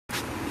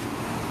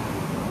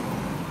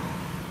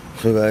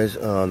So guys,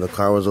 the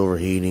car was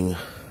overheating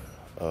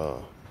a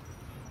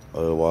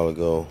little while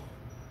ago,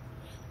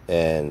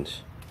 and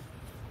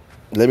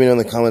let me know in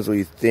the comments what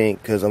you think,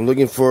 because I'm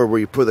looking for where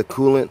you put the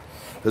coolant,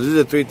 because these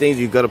are the three things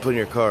you got to put in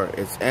your car.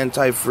 It's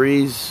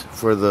antifreeze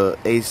for the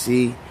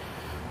AC,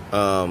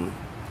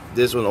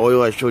 this one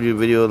oil, I showed you a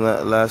video on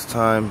that last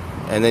time,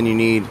 and then you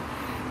need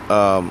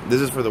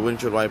this is for the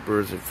windshield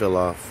wipers. It fell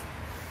off.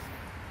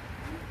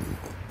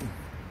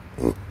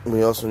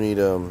 We also need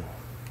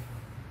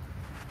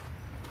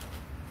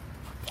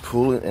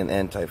coolant and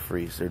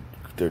antifreeze.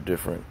 They're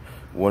different.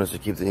 One is to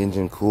keep the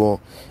engine cool.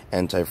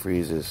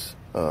 Antifreeze is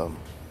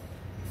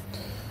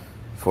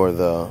for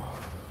the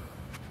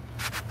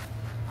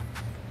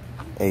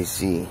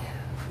AC.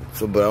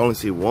 So, but I only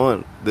see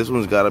one. This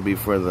one's got to be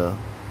for the,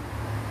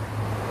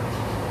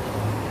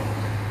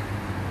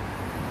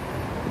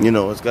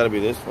 it's got to be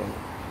this one.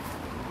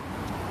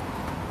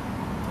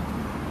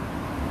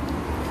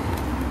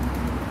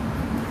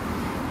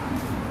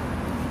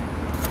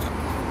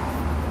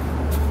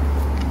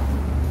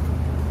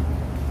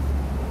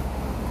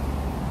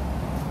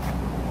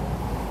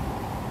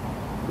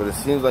 But it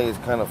seems like it's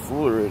kind of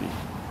full already.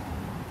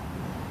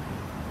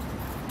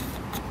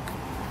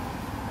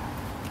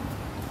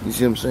 You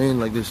see what I'm saying?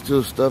 Like there's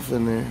still stuff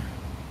in there.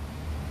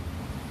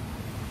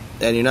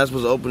 And you're not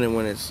supposed to open it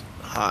when it's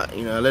hot.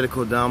 I let it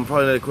cool down.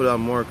 Probably let it cool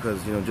down more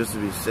because, just to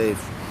be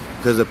safe.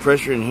 Because the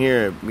pressure in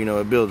here,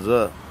 it builds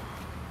up.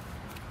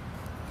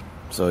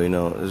 So,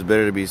 it's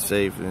better to be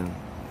safe than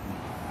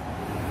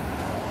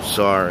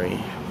sorry.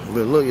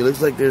 But look, it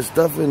looks like there's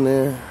stuff in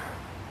there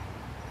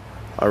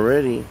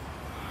already.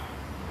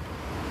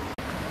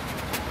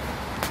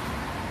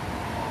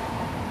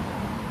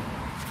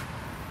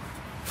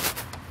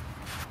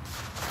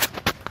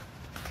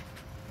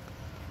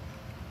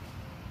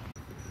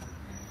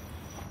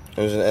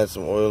 I'm just gonna add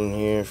some oil in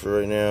here for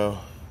right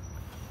now,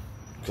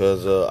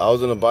 because I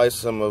was gonna buy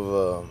some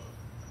of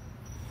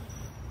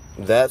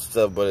that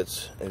stuff, but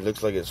it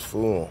looks like it's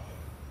full.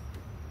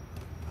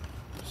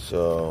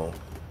 So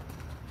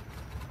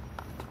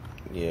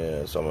yeah,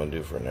 that's what I'm gonna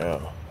do for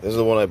now. This is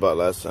the one I bought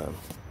last time.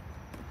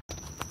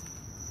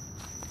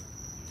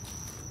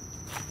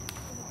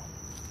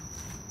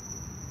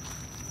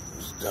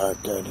 It's dark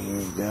out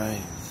here,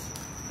 guys.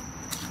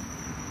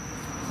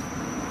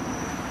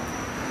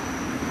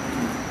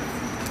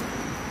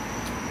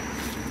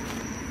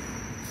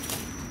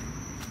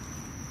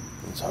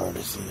 It's hard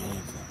to see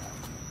anything.